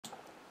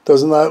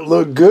Doesn't that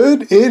look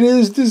good? It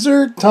is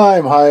dessert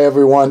time. Hi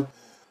everyone.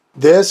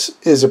 This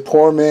is a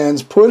poor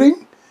man's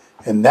pudding,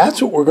 and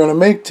that's what we're going to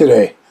make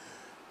today.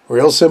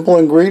 Real simple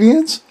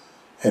ingredients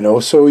and oh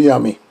so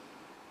yummy.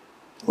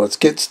 Let's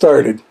get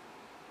started.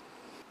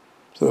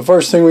 So the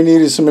first thing we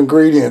need is some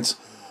ingredients.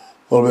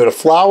 A little bit of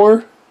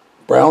flour,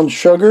 brown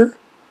sugar,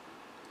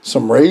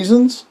 some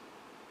raisins,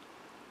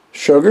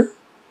 sugar,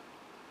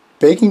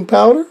 baking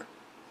powder,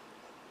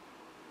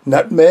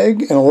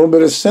 nutmeg, and a little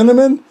bit of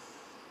cinnamon,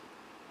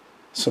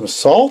 some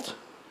salt,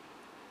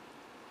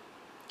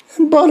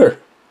 and butter.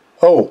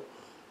 Oh,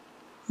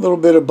 a little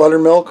bit of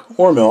buttermilk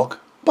or milk,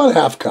 about a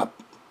half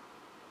cup.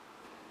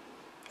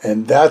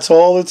 And that's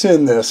all that's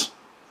in this.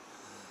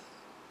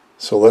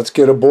 So let's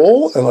get a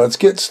bowl and let's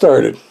get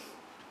started.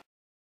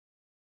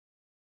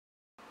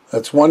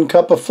 That's 1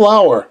 cup of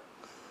flour,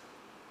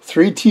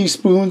 3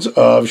 teaspoons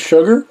of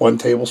sugar, 1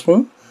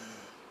 tablespoon,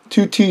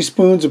 2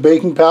 teaspoons of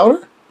baking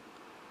powder,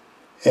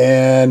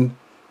 and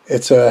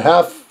it's a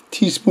half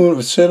teaspoon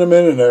of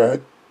cinnamon and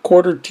a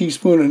 1/4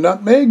 teaspoon of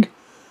nutmeg.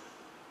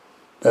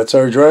 That's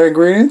our dry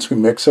ingredients. We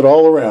mix it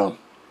all around.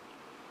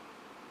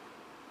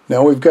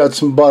 Now we've got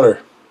some butter,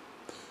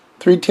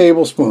 3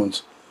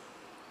 tablespoons.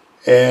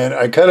 And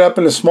I cut it up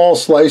into small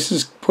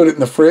slices, put it in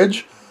the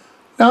fridge.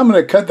 Now I'm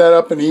going to cut that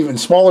up in even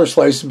smaller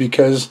slices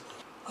because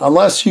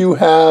unless you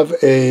have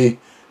a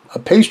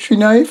pastry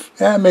knife,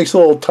 it makes it a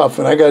little tough,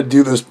 and I got to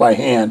do this by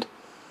hand.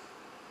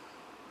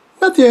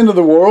 Not the end of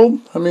the world.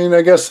 I mean,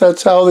 I guess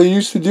that's how they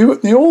used to do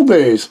it in the old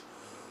days.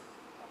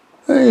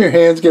 Your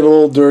hands get a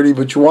little dirty,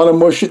 but you want to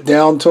mush it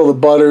down till the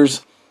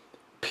butter's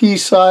pea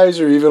size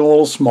or even a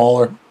little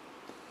smaller.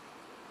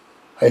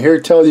 I hear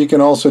tell you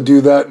can also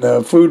do that in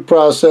a food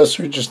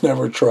processor, just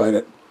never tried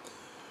it.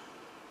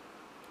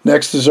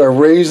 Next is our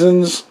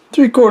raisins,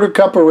 3/4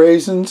 cup of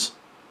raisins.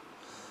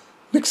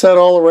 Mix that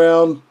all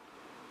around.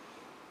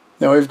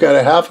 Now we've got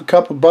a half a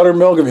cup of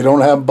buttermilk. If you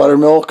don't have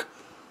buttermilk,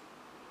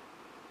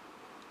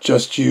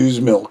 just use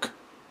milk.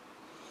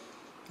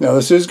 Now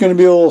this is going to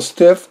be a little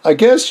stiff. I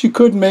guess you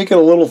could make it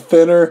a little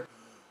thinner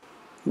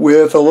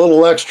with a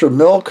little extra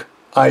milk.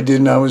 I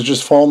didn't. I was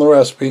just following the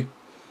recipe.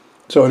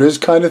 So it is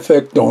kind of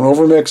thick. Don't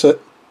overmix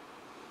it.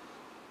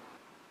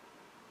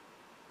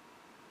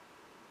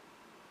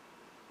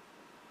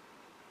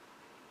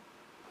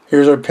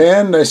 Here's our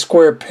pan, nice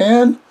square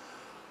pan.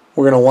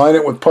 We're going to line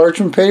it with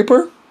parchment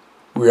paper.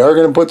 We are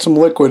going to put some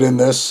liquid in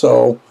this,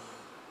 so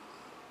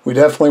we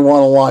definitely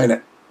want to line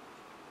it.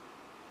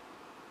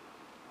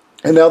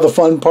 And now the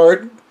fun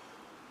part,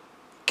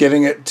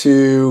 getting it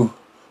to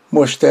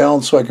mush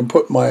down so I can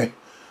put my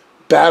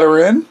batter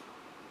in.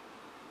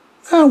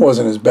 That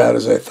wasn't as bad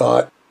as I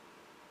thought.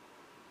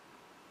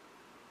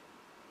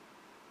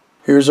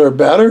 Here's our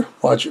batter.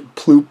 Watch it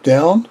ploop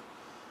down.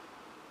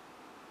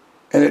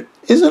 And it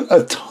isn't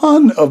a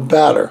ton of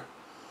batter.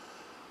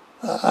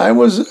 I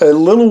was a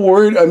little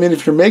worried. I mean,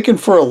 if you're making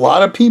for a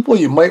lot of people,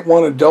 you might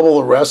want to double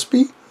the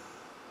recipe.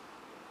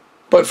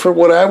 But for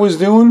what I was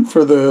doing,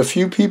 for the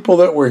few people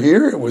that were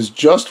here, it was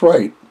just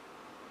right.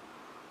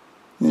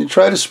 And you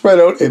try to spread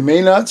out. It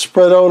may not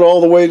spread out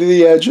all the way to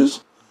the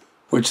edges,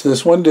 which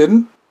this one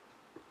didn't.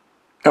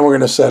 And we're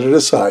going to set it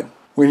aside.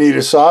 We need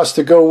a sauce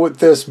to go with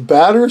this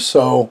batter,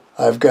 so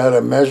I've got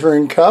a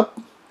measuring cup.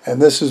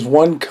 And this is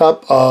 1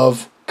 cup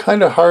of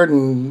kind of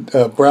hardened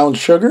brown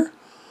sugar,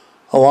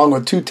 along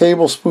with 2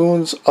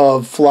 tablespoons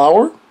of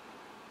flour.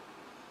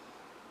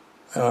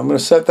 And I'm going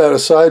to set that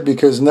aside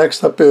because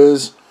next up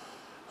is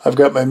I've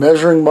got my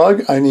measuring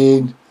mug. I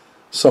need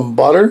some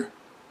butter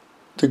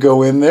to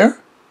go in there.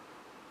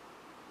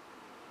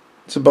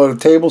 It's about a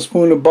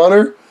tablespoon of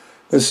butter.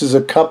 This is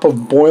a cup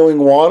of boiling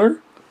water.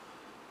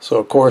 So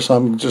of course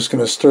I'm just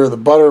going to stir the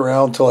butter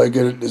around until I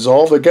get it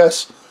dissolved. I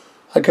guess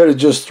I could have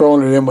just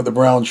thrown it in with the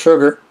brown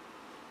sugar.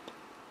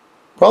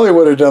 Probably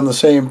would have done the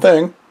same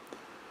thing.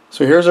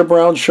 So here's our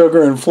brown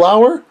sugar and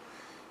flour.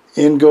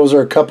 In goes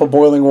our cup of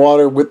boiling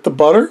water with the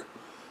butter.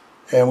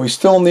 And we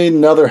still need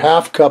another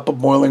half cup of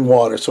boiling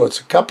water. So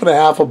it's a cup and a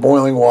half of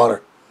boiling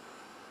water.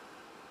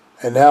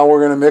 And now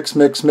we're going to mix,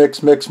 mix,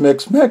 mix, mix,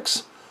 mix,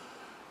 mix.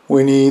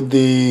 We need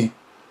the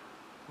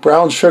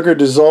brown sugar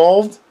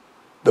dissolved,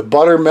 the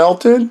butter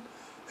melted,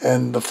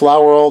 and the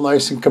flour all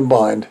nice and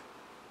combined.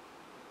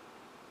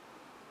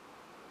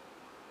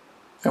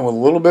 And with a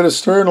little bit of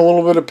stir and a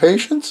little bit of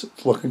patience,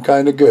 it's looking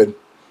kind of good.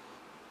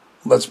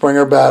 Let's bring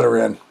our batter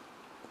in.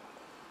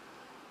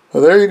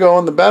 Well, there you go,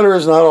 and the batter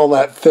is not all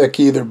that thick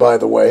either, by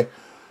the way.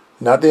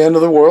 Not the end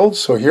of the world,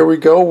 so here we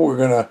go. We're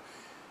going to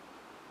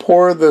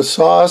pour the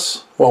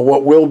sauce, well,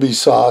 what will be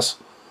sauce,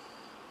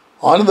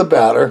 onto the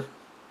batter.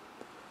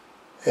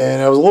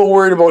 And I was a little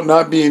worried about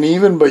not being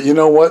even, but you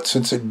know what?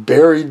 Since it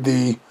buried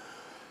the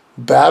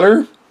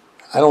batter,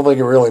 I don't think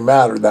it really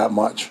mattered that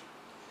much.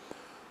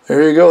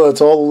 There you go, that's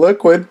all the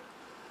liquid.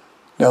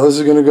 Now this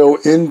is going to go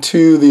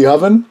into the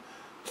oven,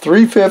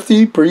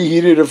 350,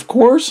 preheated of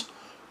course,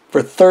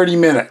 for 30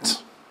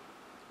 minutes.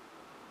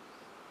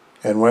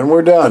 And when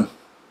we're done,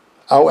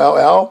 ow, ow,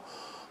 ow,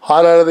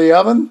 hot out of the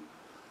oven,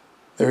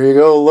 there you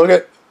go, look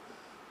at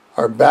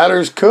our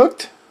batter's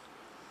cooked.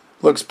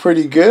 Looks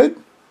pretty good.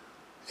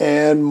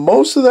 And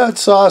most of that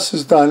sauce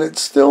is done.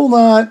 It's still a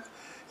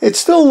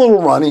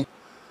little runny.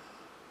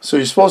 So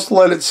you're supposed to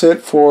let it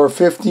sit for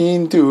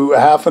 15 to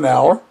half an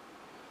hour.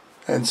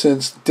 And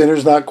since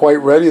dinner's not quite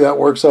ready, that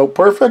works out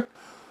perfect.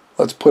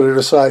 Let's put it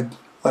aside,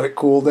 let it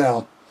cool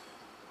down.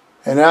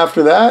 And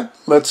after that,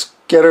 let's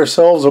get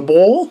ourselves a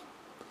bowl.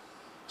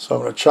 So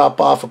I'm going to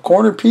chop off a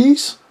corner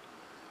piece.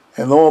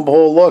 And lo and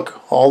behold,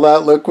 look, all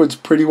that liquid's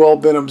pretty well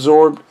been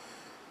absorbed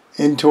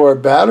into our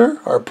batter,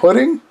 our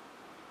pudding.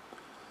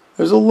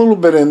 There's a little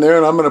bit in there,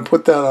 and I'm going to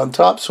put that on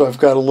top so I've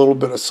got a little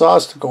bit of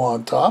sauce to go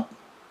on top.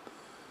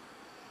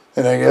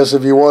 And I guess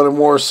if you wanted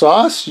more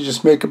sauce, you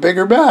just make a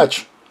bigger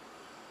batch.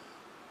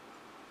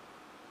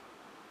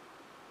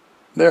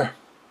 There.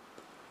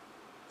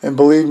 And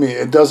believe me,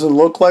 it doesn't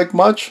look like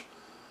much,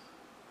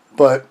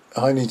 but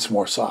I need some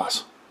more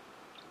sauce.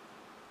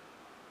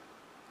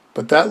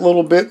 But that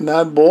little bit in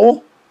that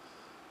bowl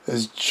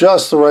is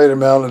just the right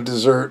amount of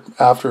dessert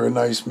after a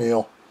nice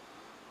meal.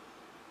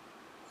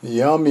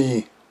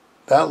 Yummy.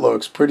 That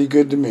looks pretty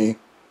good to me.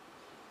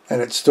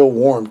 And it's still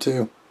warm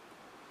too.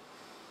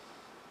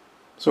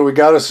 So we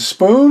got us a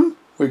spoon.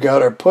 We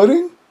got our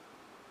pudding.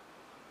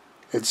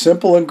 It's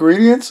simple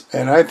ingredients,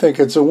 and I think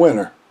it's a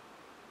winner.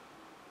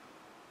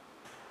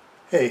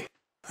 Hey,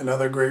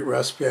 another great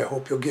recipe. I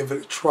hope you'll give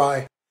it a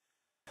try.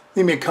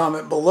 Leave me a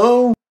comment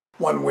below,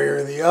 one way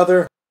or the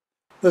other.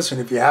 Listen,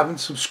 if you haven't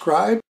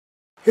subscribed,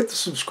 hit the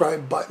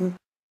subscribe button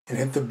and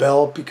hit the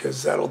bell,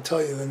 because that'll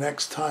tell you the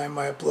next time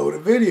I upload a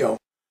video.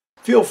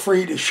 Feel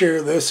free to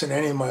share this and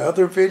any of my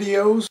other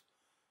videos.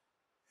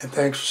 And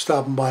thanks for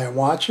stopping by and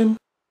watching.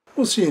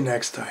 We'll see you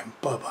next time.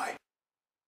 Bye-bye.